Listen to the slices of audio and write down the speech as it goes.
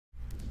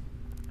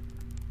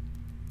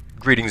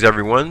Greetings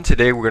everyone.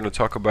 Today we're going to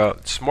talk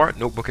about Smart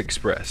Notebook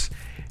Express.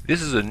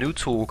 This is a new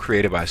tool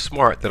created by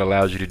Smart that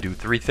allows you to do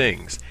three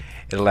things.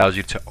 It allows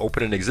you to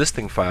open an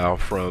existing file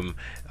from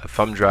a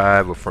thumb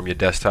drive or from your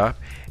desktop.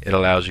 It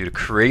allows you to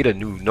create a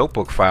new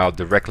notebook file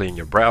directly in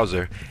your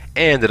browser,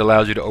 and it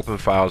allows you to open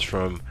files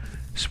from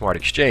Smart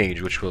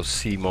Exchange, which we'll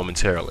see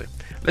momentarily.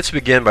 Let's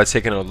begin by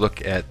taking a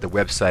look at the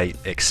website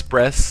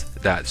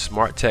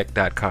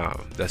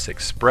express.smarttech.com. That's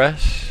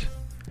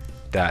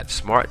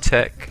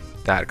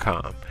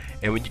express.smarttech.com.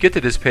 And when you get to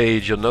this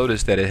page, you'll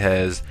notice that it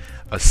has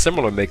a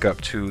similar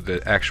makeup to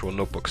the actual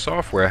notebook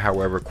software.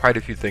 However, quite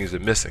a few things are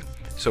missing.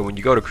 So when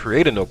you go to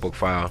create a notebook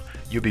file,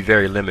 you'll be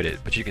very limited,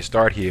 but you can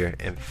start here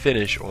and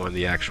finish on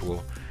the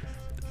actual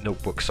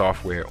notebook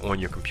software on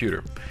your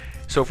computer.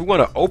 So if we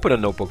want to open a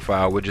notebook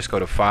file, we'll just go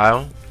to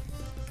File,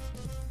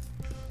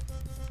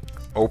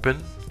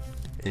 Open,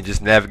 and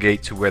just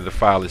navigate to where the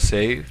file is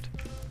saved.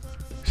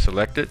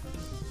 Select it,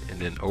 and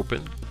then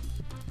Open.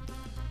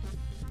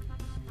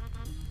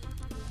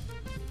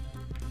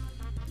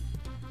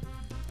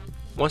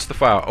 Once the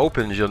file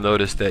opens, you'll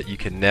notice that you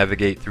can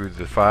navigate through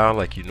the file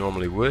like you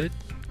normally would.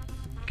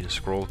 You can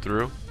scroll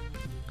through.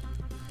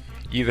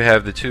 You even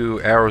have the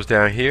two arrows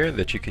down here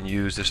that you can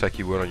use just like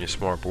you would on your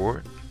smart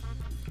board.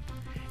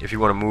 If you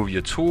want to move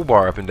your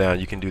toolbar up and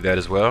down, you can do that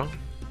as well.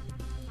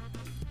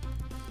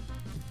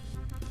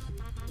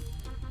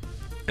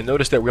 And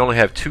notice that we only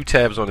have two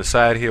tabs on the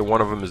side here.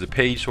 One of them is the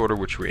page sorter,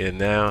 which we're in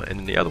now, and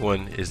then the other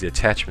one is the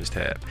attachments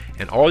tab.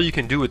 And all you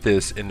can do with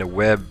this in the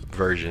web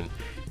version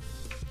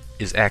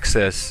is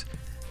access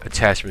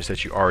attachments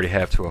that you already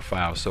have to a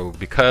file. So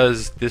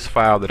because this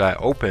file that I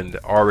opened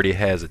already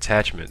has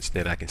attachments,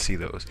 then I can see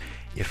those.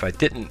 If I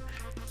didn't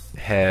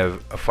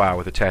have a file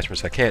with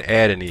attachments, I can't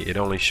add any. It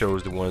only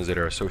shows the ones that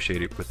are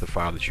associated with the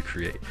file that you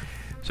create.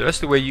 So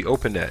that's the way you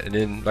open that. And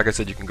then, like I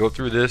said, you can go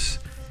through this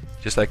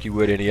just like you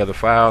would any other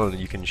file, and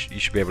you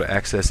should be able to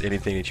access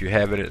anything that you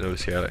have in it.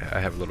 Notice here I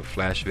have a little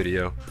flash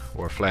video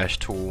or a flash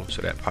tool,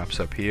 so that pops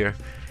up here.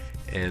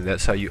 And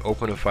that's how you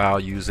open a file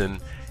using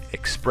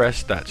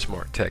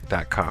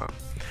express.smarttech.com.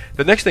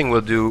 The next thing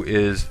we'll do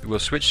is we'll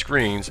switch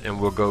screens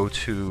and we'll go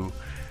to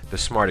the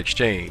Smart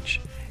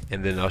Exchange,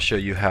 and then I'll show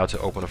you how to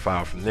open a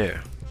file from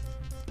there.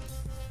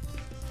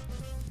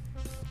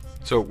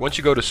 So once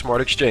you go to Smart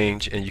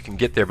Exchange, and you can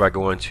get there by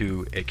going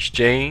to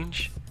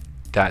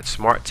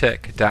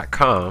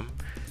exchange.smarttech.com,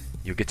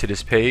 you'll get to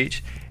this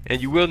page,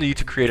 and you will need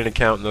to create an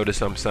account.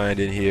 Notice I'm signed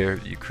in here.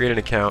 You create an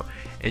account,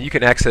 and you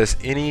can access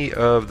any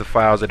of the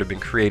files that have been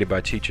created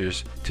by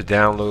teachers to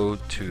download,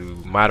 to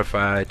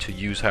modify, to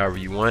use however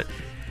you want.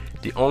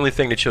 The only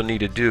thing that you'll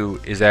need to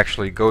do is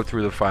actually go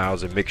through the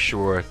files and make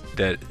sure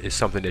that it's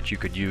something that you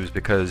could use,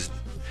 because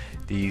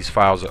these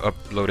files are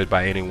uploaded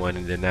by anyone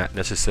and they're not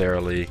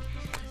necessarily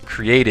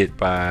created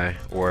by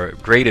or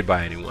graded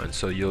by anyone.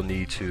 So you'll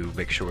need to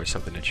make sure it's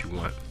something that you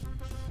want.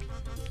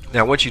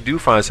 Now once you do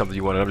find something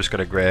you want, I'm just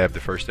going to grab the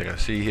first thing I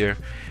see here.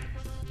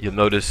 You'll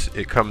notice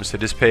it comes to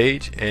this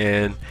page,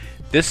 and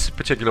this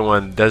particular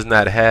one does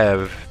not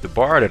have the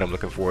bar that I'm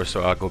looking for,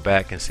 so I'll go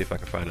back and see if I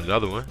can find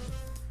another one.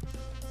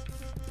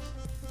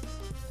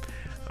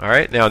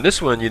 Alright, now in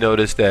this one you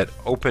notice that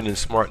Open in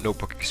Smart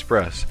Notebook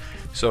Express.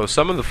 So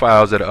some of the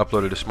files that are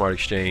uploaded to Smart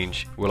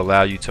Exchange will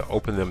allow you to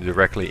open them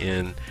directly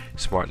in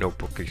Smart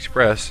Notebook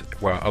Express,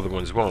 while other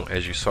ones won't,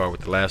 as you saw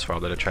with the last file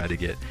that I tried to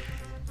get.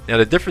 Now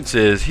the difference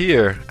is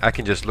here I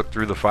can just look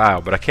through the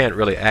file, but I can't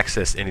really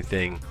access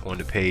anything on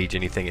the page,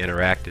 anything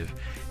interactive.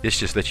 This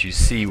just lets you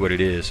see what it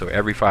is. So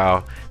every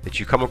file that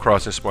you come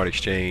across in Smart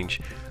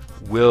Exchange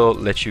will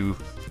let you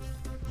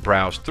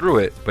browse through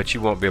it, but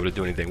you won't be able to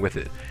do anything with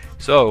it.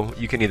 So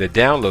you can either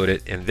download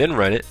it and then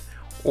run it,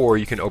 or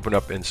you can open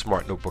up in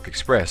Smart Notebook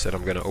Express, and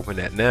I'm going to open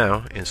that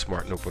now in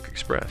Smart Notebook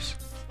Express.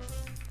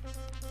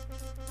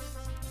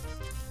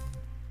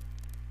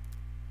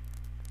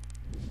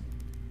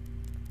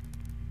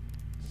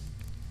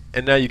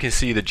 And now you can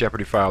see the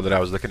Jeopardy file that I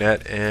was looking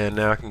at, and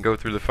now I can go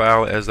through the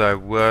file as I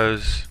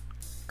was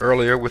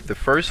earlier with the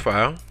first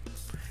file,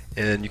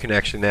 and you can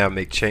actually now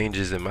make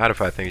changes and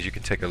modify things. You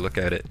can take a look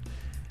at it,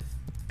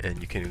 and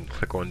you can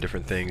click on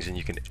different things, and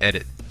you can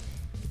edit.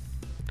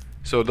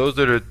 So those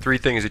are the three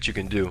things that you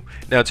can do.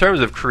 Now in terms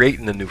of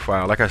creating a new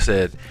file, like I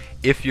said,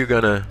 if you're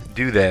gonna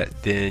do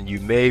that, then you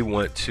may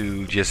want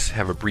to just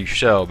have a brief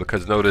shell,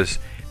 because notice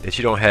that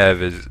you don't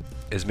have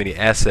as many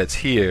assets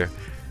here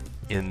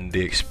in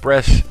the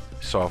Express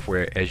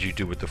software as you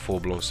do with the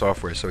full-blown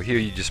software. So here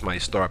you just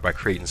might start by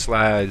creating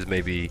slides,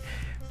 maybe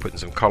putting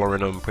some color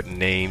in them, putting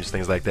names,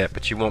 things like that,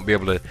 but you won't be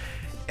able to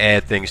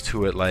add things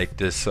to it like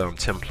this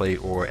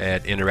template or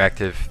add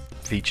interactive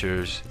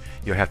features.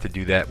 You'll have to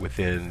do that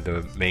within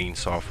the main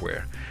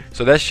software.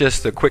 So that's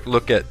just a quick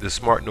look at the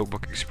Smart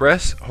Notebook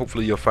Express.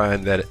 Hopefully you'll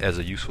find that as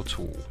a useful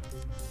tool.